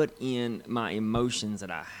put in my emotions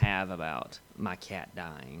that I have about my cat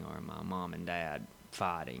dying or my mom and dad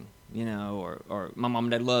fighting, or my mom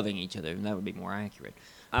and dad loving each other, and that would be more accurate.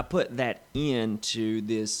 I put that into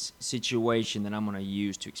this situation that I'm going to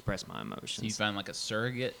use to express my emotions. So you find like a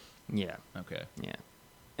surrogate? Yeah. Okay. Yeah.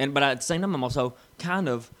 But at the same time, I'm also kind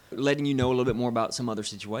of letting you know a little bit more about some other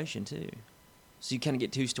situation, too. So you kind of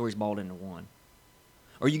get two stories balled into one.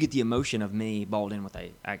 Or you get the emotion of me balled in with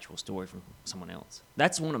an actual story from someone else.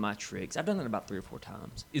 That's one of my tricks. I've done that about 3 or 4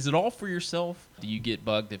 times. Is it all for yourself? Do you get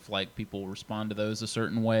bugged if like people respond to those a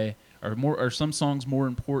certain way? Are some songs more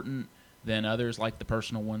important than others, like the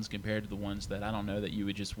personal ones compared to the ones that, I don't know, that you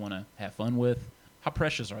would just want to have fun with? How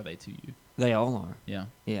precious are they to you? They all are. Yeah.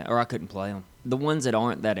 Yeah, or I couldn't play them. The ones that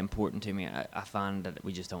aren't that important to me, I find that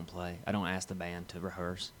we just don't play. I don't ask the band to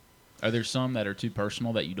rehearse. Are there some that are too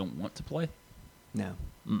personal that you don't want to play? No.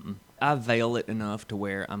 Mm-mm. I veil it enough to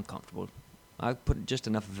where I'm comfortable. I put just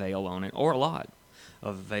enough veil on it, or a lot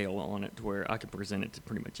of veil on it, to where I can present it to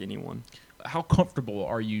pretty much anyone. How comfortable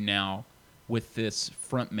are you now with this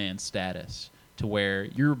frontman status, to where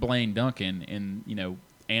you're Blaine Duncan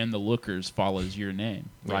and the Lookers follows your name,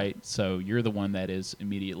 right? Yeah. So you're the one that is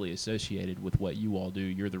immediately associated with what you all do.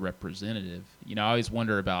 You're the representative. I always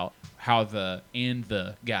wonder about how the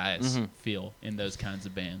guys feel in those kinds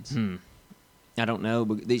of bands. I don't know,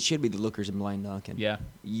 but it should be the Lookers and Blaine Duncan. Yeah.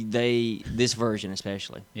 This version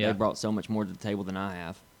especially. Yeah. They brought so much more to the table than I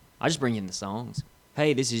have. I just bring in the songs.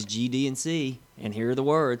 Hey, this is G, D, and C, and here are the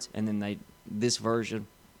words, and then this version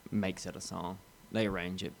makes it a song. They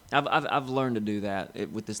arrange it. I've learned to do that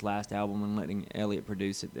with this last album and letting Elliot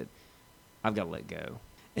produce it. That I've got to let go.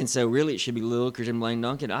 And so really, it should be Lookers and Blaine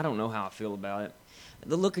Duncan. I don't know how I feel about it.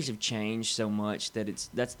 The Lookers have changed so much that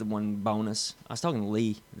that's the one bonus. I was talking to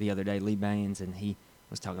Lee the other day, Lee Baines, and he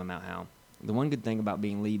was talking about how the one good thing about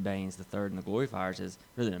being Lee Baines the third in the Gloryfires is it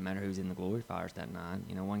really doesn't matter who's in the Gloryfires that night.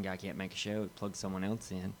 One guy can't make a show, plug someone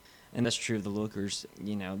else in. And that's true of the Lookers.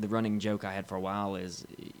 The running joke I had for a while is,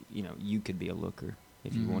 you could be a Looker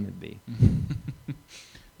if you wanted to be.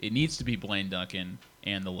 It needs to be Blaine Duncan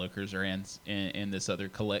and the Lookers, or and this other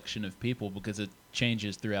collection of people, because it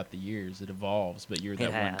changes throughout the years. It evolves, but you're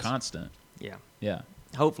that one constant. Yeah. Yeah.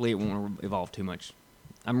 Hopefully it won't evolve too much.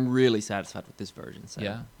 I'm really satisfied with this version. So.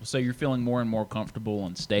 Yeah. So you're feeling more and more comfortable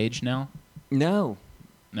on stage now? No.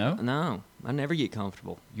 No? No. I never get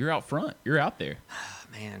comfortable. You're out front. You're out there.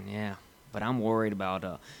 Man, yeah. But I'm worried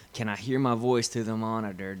about, can I hear my voice through the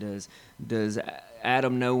monitor? Does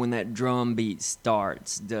Adam know when that drum beat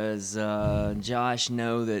starts? Does Josh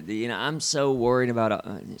know that, I'm so worried about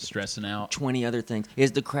stressing out 20 other things.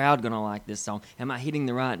 Is the crowd going to like this song? Am I hitting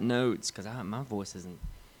the right notes? Because my voice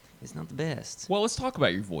it's not the best. Well, let's talk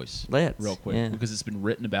about your voice real quick, because it's been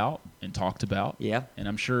written about and talked about. Yeah. And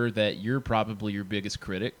I'm sure that you're probably your biggest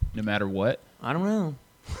critic, no matter what. I don't know.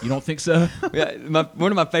 You don't think so? Yeah,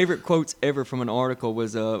 one of my favorite quotes ever from an article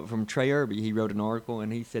was from Trey Irby. He wrote an article,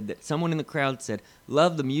 and he said that someone in the crowd said,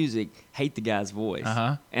 "Love the music, hate the guy's voice."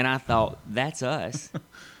 And I thought, that's us.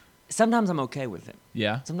 Sometimes I'm okay with it.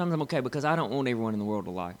 Yeah. Sometimes I'm okay because I don't want everyone in the world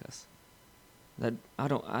to like us. I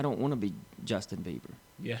don't want to be Justin Bieber.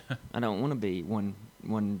 Yeah. I don't want to be one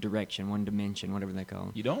direction, one dimension, whatever they call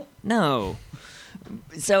it. You don't? No.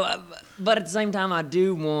 So, but at the same time, I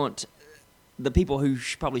do want the people who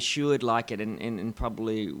probably should like it and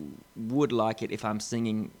probably would like it if I'm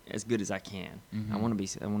singing as good as I can. I want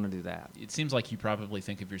to do that. It seems like you probably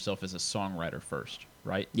think of yourself as a songwriter first,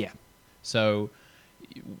 right? Yeah. So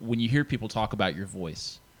when you hear people talk about your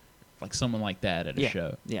voice, like someone like that at a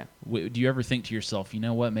show, yeah. Do you ever think to yourself, you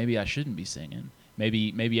know what, maybe I shouldn't be singing?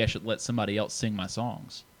 maybe I should let somebody else sing my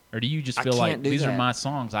songs? Or do you just I feel like can't do these are that. my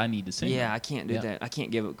songs, I need to sing Yeah, them? I can't do Yeah. that. I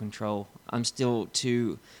can't give up control. I'm still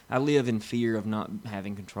too. I live in fear of not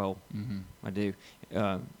having control. Mm-hmm. I do.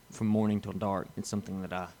 From morning till dark. It's something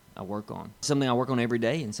that I work on. Something I work on every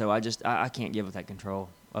day, and so I can't give up that control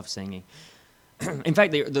of singing. In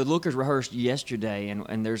fact, the Lookers rehearsed yesterday, and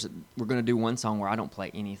we're going to do one song where I don't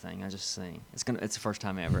play anything. I just sing. It's the first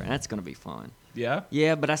time ever, and that's going to be fun. Yeah?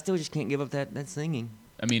 Yeah, but I still just can't give up that singing.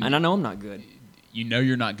 I mean, And I know I'm not good. you know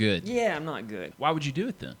you're not good. Yeah, I'm not good Why would you do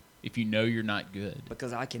it then if you know you're not good?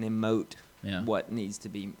 because I can emote Yeah. what needs to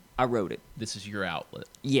be. I wrote it. This is your outlet.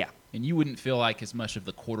 Yeah. And you wouldn't feel like as much of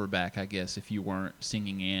the quarterback, I guess, if you weren't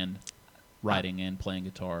singing and writing and playing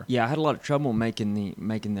guitar. Yeah, I had a lot of trouble making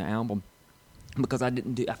the album because I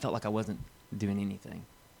felt like I wasn't doing anything.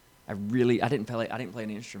 I didn't play an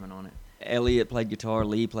instrument on it. Elliot played guitar,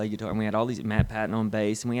 Lee played guitar, and we had all these Matt Patton on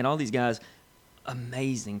bass, and we had all these guys,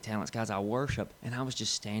 amazing talents, guys I worship, and I was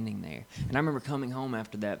just standing there. And I remember coming home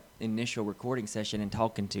after that initial recording session and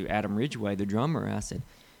talking to Adam Ridgway, the drummer. I said,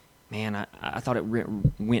 "Man, I thought it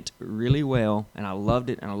went really well, and I loved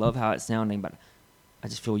it, and I love how it's sounding, but I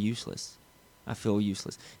just feel useless. I feel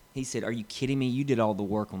useless." He said, "Are you kidding me? You did all the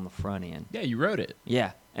work on the front end." Yeah, you wrote it.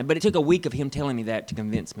 Yeah, but it took a week of him telling me that to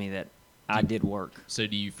convince me that I did work. So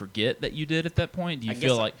do you forget that you did at that point? Do you I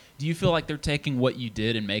feel guess like they're taking what you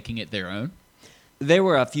did and making it their own? There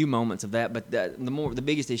were a few moments of that, but the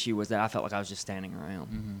biggest issue was that I felt like I was just standing around.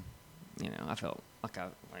 Mm-hmm. You know, I felt like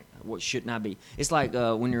what shouldn't I be? It's like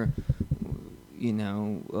when you're,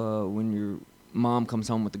 when your mom comes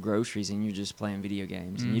home with the groceries and you're just playing video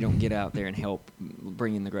games and you don't get out there and help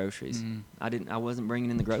bring in the groceries. I wasn't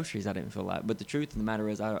bringing in the groceries. I didn't feel like. But the truth of the matter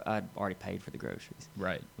is, I'd already paid for the groceries.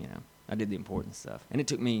 Right. You know, I did the important stuff, and it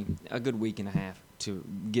took me a good week and a half to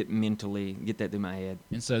get that through my head.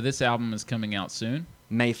 And so this album is coming out soon.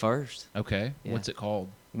 May 1st, Okay. Yeah. What's it called?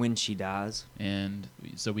 When She Dies. And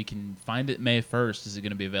so we can find it May 1st. Is it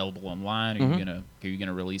going to be available online? Are you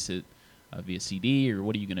gonna release it via CD, or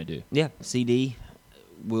what are you gonna do? Yeah, CD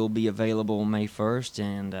will be available May 1st,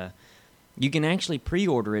 and you can actually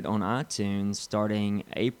pre-order it on iTunes starting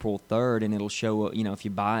April 3rd, and it'll show up, if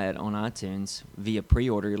you buy it on iTunes via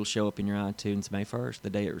pre-order, it'll show up in your iTunes May 1st, the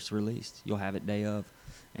day it was released. You'll have it day of.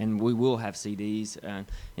 And we will have CDs.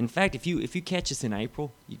 In fact, if you catch us in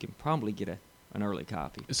April, you can probably get an early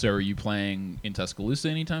copy. So are you playing in Tuscaloosa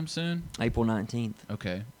anytime soon? April 19th.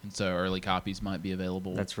 Okay. And so early copies might be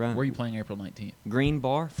available. That's right. Where are you playing April 19th? Green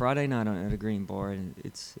Bar, Friday night at a Green Bar, and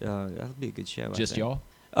it's that'll be a good show. Just I think. y'all?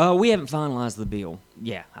 We haven't finalized the bill.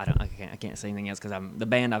 Yeah, I can't say anything else because the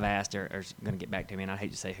band I've asked are going to get back to me, and I'd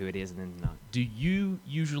hate to say who it is and then not. Do you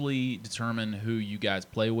usually determine who you guys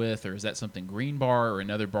play with, or is that something Green Bar or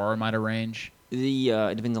another bar might arrange?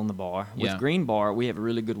 It depends on the bar. Yeah. With Green Bar, we have a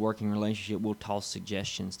really good working relationship. We'll toss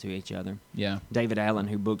suggestions to each other. Yeah. David Allen,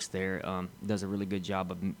 who books there, does a really good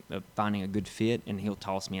job of finding a good fit, and he'll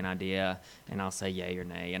toss me an idea, and I'll say yay or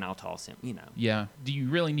nay, and I'll toss him. Yeah. Do you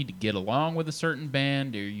really need to get along with a certain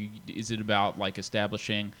band, or is it about like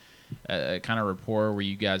establishing a kind of rapport where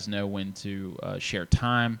you guys know when to share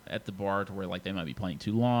time at the bar, to where like they might be playing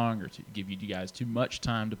too long or to give you guys too much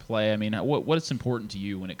time to play? I mean, what is important to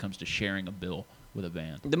you when it comes to sharing a bill with a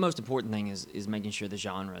band? The most important thing is making sure the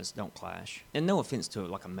genres don't clash. And no offense to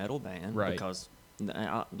like a metal band, Right. because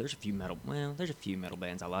there's a few metal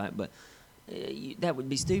bands I like, but that would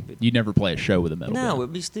be stupid. You never play a show with a metal No, it band.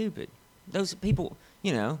 would be stupid. Those people,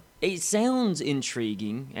 it sounds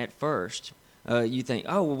intriguing at first. You think,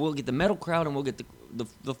 oh, well, we'll get the metal crowd and we'll get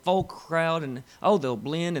the folk crowd, and they'll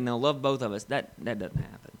blend and they'll love both of us. That doesn't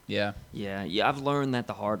happen. Yeah. Yeah, I've learned that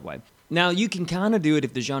the hard way. Now, you can kind of do it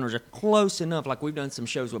if the genres are close enough. Like, we've done some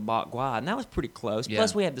shows with Bach Gua, and that was pretty close. Yeah.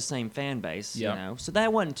 Plus, we have the same fan base, Yeah. so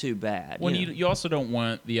that wasn't too bad. Well, you also don't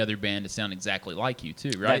want the other band to sound exactly like you,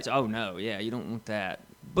 too, right? Oh, no, yeah, you don't want that.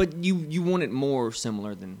 But you want it more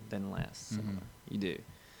similar than less similar. You do.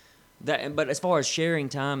 But as far as sharing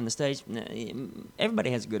time on the stage, everybody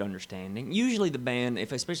has a good understanding. Usually the band,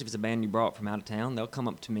 especially if it's a band you brought from out of town, they'll come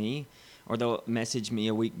up to me, or they'll message me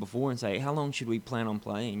a week before and say, how long should we plan on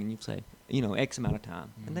playing? And you say, X amount of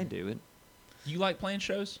time. And they do it. You like playing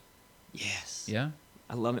shows? Yes. Yeah.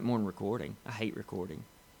 I love it more than recording. I hate recording.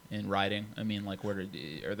 And writing? I mean, like, what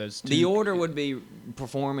are those two? The order would be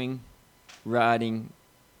performing, writing,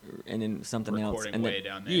 and then something else. Recording And way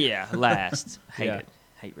down there. Yeah, last. Hate Yeah. it.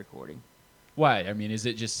 Hate recording. Why? I mean, is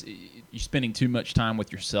it just you're spending too much time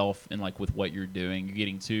with yourself and like with what you're doing? You're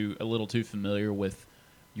getting a little too familiar with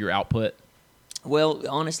your output? Well,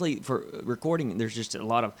 honestly, for recording, there's just a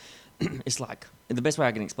lot of. It's like the best way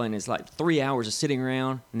I can explain it is like 3 hours of sitting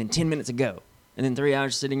around and then 10 minutes ago, and then 3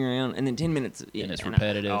 hours sitting around, and then 10 minutes. Yeah, it's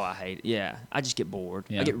repetitive. I hate it. Yeah, I just get bored.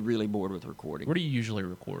 Yeah. I get really bored with recording. Where do you usually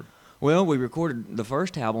record? Well, we recorded the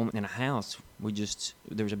first album in a house.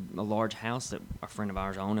 There was a large house that a friend of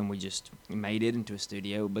ours owned, and we just made it into a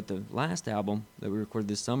studio. But the last album that we recorded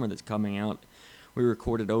this summer that's coming out, we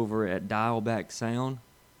recorded over at Dialback Sound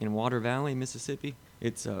in Water Valley, Mississippi.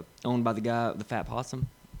 It's owned by the Fat Possum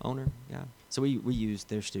owner guy. So we used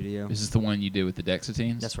their studio. This is the one you did with the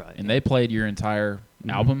Dexatines? That's right, And yeah. they played your entire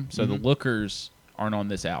album, so the Mhm. Lookers aren't on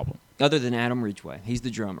this album. Other than Adam Ridgway, he's the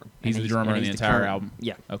drummer. He's And the drummer and in he's the entire current- album?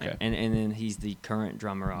 Yeah. Okay. And then he's the current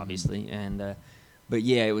drummer, obviously. And but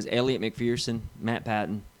yeah, it was Elliot McPherson, Matt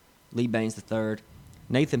Patton, Lee Baines III,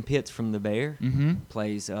 Nathan Pitts from The Bear Mm-hmm.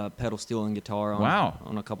 plays pedal steel and guitar on Wow.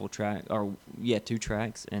 on a couple tracks, or 2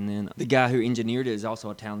 tracks. And then the guy who engineered it is also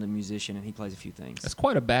a talented musician, and he plays a few things. That's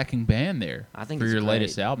quite a backing band there. I think for it's your great.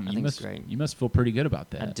 latest album. I You think must it's great. You must feel pretty good about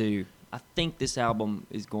that. I do. I think this album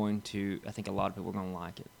is going to. I think a lot of people are going to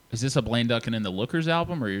like it. Is this a Blaine Duncan and the Lookers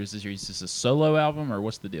album, or is this a solo album, or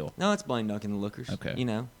what's the deal? No, it's Blaine Duncan, the Lookers. Okay. You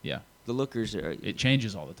know, Yeah, the Lookers are. it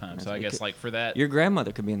changes all the time. So I It guess could- like for that, Your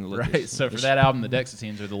grandmother could be in the Lookers. right. So for that album, the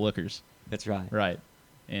Dexatines are the Lookers, That's right. right?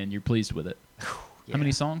 And you're pleased with it. Yeah. How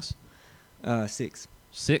many songs? 6.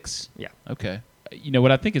 6. Yeah. Okay. You know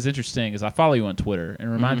what I think is interesting is I follow you on Twitter,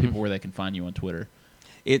 and remind Mhm. people where they can find you on Twitter.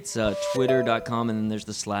 It's twitter.com, and then there's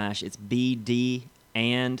the / It's BD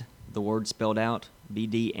and the word spelled out.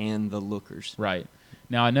 BD and the Lookers. Right.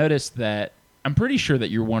 Now, I noticed that I'm pretty sure that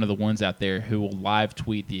you're one of the ones out there who will live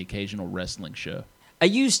tweet the occasional wrestling show. I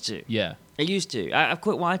used to. Yeah. I used to. I've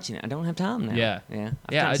quit watching it. I don't have time now. Yeah. Yeah.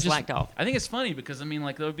 I've Yeah, kinda I just slacked off. I think it's funny because I mean,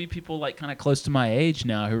 like there would be people like kind of close to my age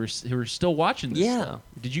now who are still watching this. Yeah. Stuff.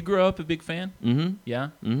 Did you grow up a big fan? Mm-hmm. Yeah.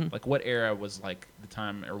 Mm-hmm. Like what era was like the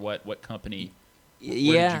time, or what company?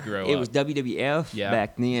 Yeah. did you grow it up? was WWF Yeah.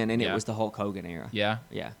 back then, and Yeah. it was the Hulk Hogan era. Yeah.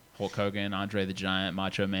 Yeah. Hulk Hogan, Andre the Giant,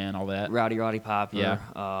 Macho Man, all that. Roddy Piper.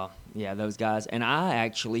 Yeah. Yeah, those guys. And I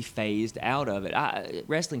actually phased out of it.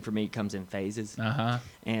 Wrestling for me comes in phases. Uh huh.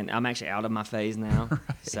 And I'm actually out of my phase now,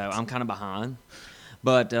 so I'm kind of behind.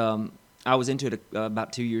 But I was into it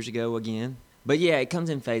about 2 years ago again. But yeah, it comes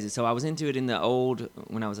in phases. So I was into it in the old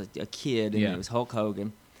when I was a kid, and Yeah. it was Hulk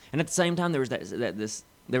Hogan. And at the same time, there was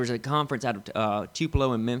there was a conference out of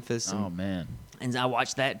Tupelo in Memphis, Oh man. and I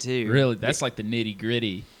watched that too. Really? That's like the nitty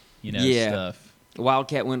gritty, Yeah. stuff.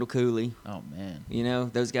 Wildcat Wendell Cooley. Oh man. You know,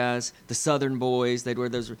 those guys, the Southern boys, they'd wear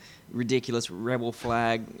those ridiculous rebel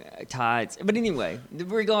flag tights. But anyway,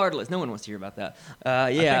 regardless, no one wants to hear about that. I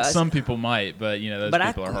Yeah, think some people might, but those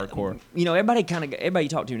people are hardcore. You know, everybody you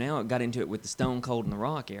talk to now got into it with the Stone Cold and the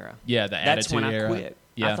Rock era. Yeah, the That's Attitude when I Era. quit.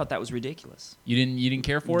 Yeah. I thought that was ridiculous. You didn't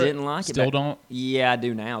care for it? Didn't like it. Still back- don't? Yeah, I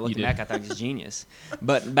do now. Looking do. back, I thought it was genius.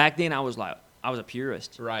 But back then, I was a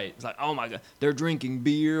purist. Right. It's like, oh my God, they're drinking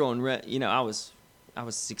beer on, I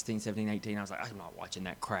was 16, 17, 18. I was like, I'm not watching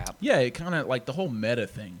that crap. Yeah, it kind of like the whole meta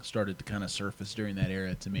thing started to kind of surface during that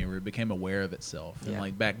era to me, where it became aware of itself. And Yeah.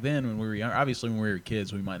 like back then, when we were young, obviously when we were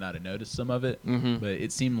kids, we might not have noticed some of it, Mhm. but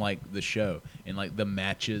it seemed like the show and like the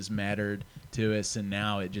matches mattered to us. And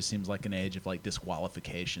now it just seems like an age of like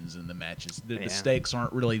disqualifications in the matches. The Yeah. stakes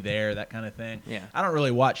aren't really there, that kind of thing. Yeah. I don't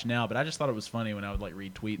really watch now, but I just thought it was funny when I would like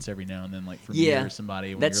read tweets every now and then, like from Yeah. you or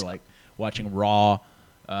somebody when That's- you're like watching Raw.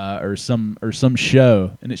 Or some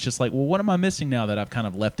show, and it's just like, well, what am I missing now that I've kind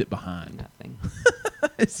of left it behind? Nothing.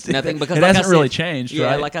 It's- Nothing, because it like I hasn't really said- changed, Yeah,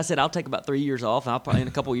 right? like I said, I'll take about 3 years off. And I'll probably in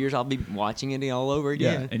a couple of years I'll be watching it all over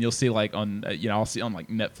yeah, again. and you'll see like on I'll see on like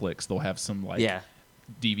Netflix they'll have some like Yeah.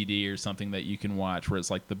 DVD or something that you can watch where it's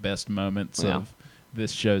like the best moments Yeah. of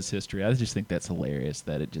this show's history. I just think that's hilarious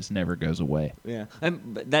that it just never goes away. Yeah,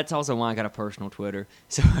 but that's also why I got a personal Twitter,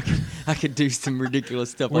 so I could do some ridiculous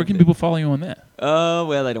stuff. Where like can that. people follow you on that? Oh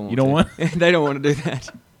well, they don't. Want You don't to. want? They don't want to do that.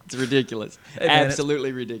 It's ridiculous. Hey, man,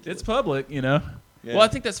 Absolutely ridiculous. It's public, Yeah. Well, I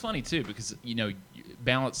think that's funny too because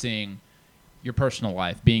balancing your personal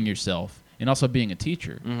life, being yourself, and also being a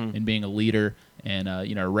teacher Mhm. and being a leader and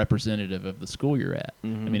a representative of the school you're at.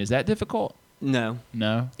 Mhm. I mean, is that difficult? No.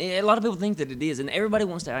 No. A lot of people think that it is, and everybody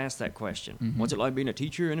wants to ask that question. Mhm. What's it like being a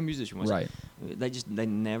teacher and a musician? Right. They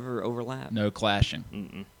never overlap. No clashing.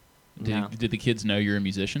 Mm-mm. Did, No. did the kids know you're a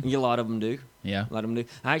musician? A lot of them do. Yeah. A lot of them do.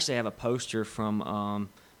 I actually have a poster from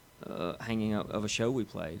hanging up of a show we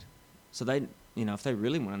played. So they, if they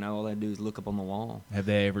really want to know, all they do is look up on the wall. Have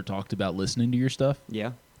they ever talked about listening to your stuff?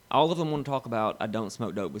 Yeah. All of them want to talk about I don't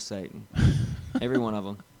smoke dope with Satan. Every one of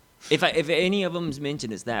them. If any of them's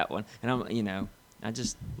mentioned, it's that one. And I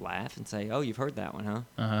just laugh and say, "Oh, you've heard that one, huh?"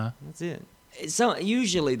 Uh huh. That's it. So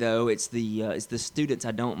usually though, it's the students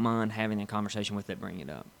I don't mind having a conversation with that bring it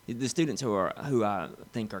up. The students who I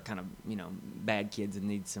think are kind of bad kids and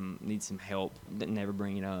need some help that never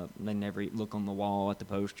bring it up. They never look on the wall at the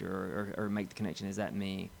poster or make the connection. Is that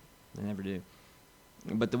me? They never do.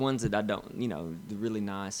 But the ones that I don't, the really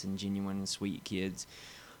nice and genuine and sweet kids,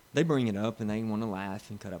 they bring it up and they want to laugh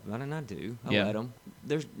and cut up about it, and I do. I let them.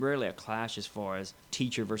 There's rarely a clash as far as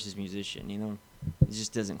teacher versus musician. It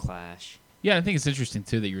just doesn't clash. Yeah, I think it's interesting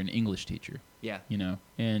too that you're an English teacher. Yeah.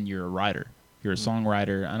 And you're a writer. You're a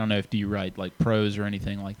songwriter. I don't know if do you write like prose or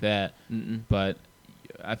anything like that. Mm-mm. But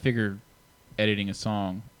I figure editing a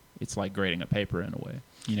song, it's like grading a paper in a way.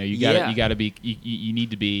 You got to be you need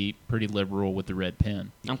to be pretty liberal with the red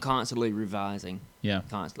pen. I'm constantly revising. Yeah.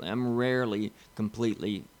 Constantly. I'm rarely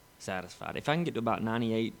completely satisfied. If I can get to about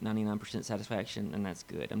 98, 99% satisfaction, then that's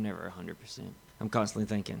good. I'm never 100%. I'm constantly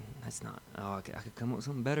thinking, that's not, I could come up with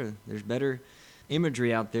something better. There's better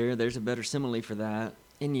imagery out there. There's a better simile for that.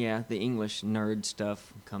 And yeah, the English nerd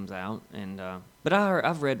stuff comes out. And but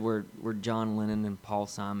I've read where John Lennon and Paul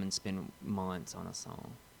Simon spend months on a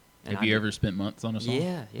song. And Have you ever spent months on a song?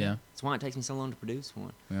 Yeah. That's why it takes me so long to produce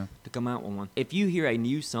one. Yeah. To come out with one. If you hear a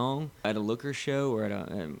new song at a Looker show or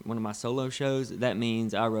at one of my solo shows, that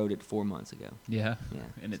means I wrote it 4 months ago. Yeah.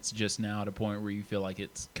 And it's just now at a point where you feel like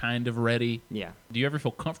it's kind of ready. Yeah. Do you ever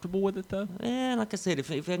feel comfortable with it though? Yeah, like I said,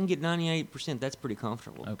 if I can get 98%, that's pretty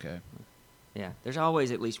comfortable. Okay. Yeah. There's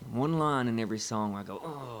always at least one line in every song where I go,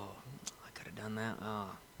 oh, I could have done that.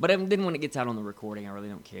 Oh. But then when it gets out on the recording, I really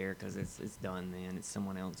don't care because it's done then. It's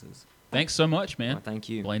someone else's. Thanks so much, man. Well, thank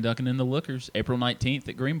you. Blaine Duncan and the Lookers, April 19th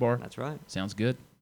at Green Bar. That's right. Sounds good.